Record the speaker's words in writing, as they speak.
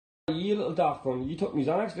You little daft cunt, you took me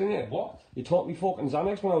Xanax, didn't you? What? You took me fucking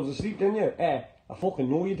Xanax when I was asleep, didn't you? I fucking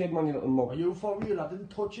know you did, man, you little mug. Are you for real? I didn't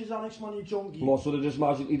touch his Xanax, man, you junkie. What, so they just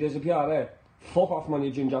magically disappeared, eh? Fuck off, man,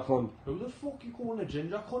 you ginger cunt. Who the fuck you calling a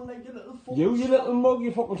ginger cunt like you little fucking... You little mug,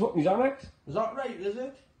 you fucking took me Xanax. Is that right, is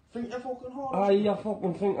it? Think you're fucking hard? Aye, you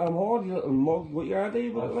fucking think I'm hard, you little mug. What you are,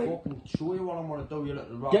 Dave? I'll Like? fucking show you what I'm gonna do, you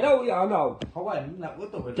little rat. Get out here now. How on, let me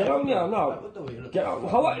do it. Get out here now. Let me do it, you little Get out.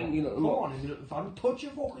 fuck. How on, you little Come mug. on, you little fan. Touch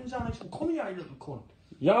your fucking Xanax. Come here, you little cunt.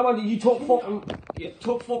 Yeah, man, you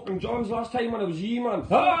took fucking John's last time when it was you, man.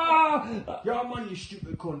 Ah! Yeah, man, you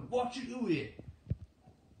stupid cunt. What you do here?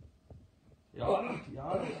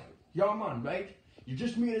 Yeah, man, right? You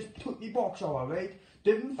just made us took the box over, right?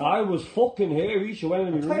 Didn't I was fucking here, you went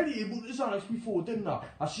in I the told room. you about the Xanax before, didn't I?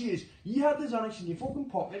 I says, you had the Xanax in your fucking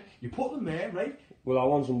pocket, you put them there, right? Well, I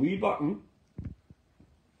want some weed back,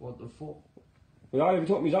 What the fuck? Well, if you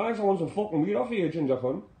took me Xanax, I want some fucking weed off of you, ginger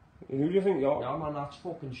cunt. Who do you think you are? Yeah, man, that's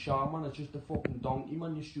fucking Char, man. It's just a fucking donkey,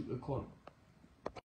 man, you stupid cunt.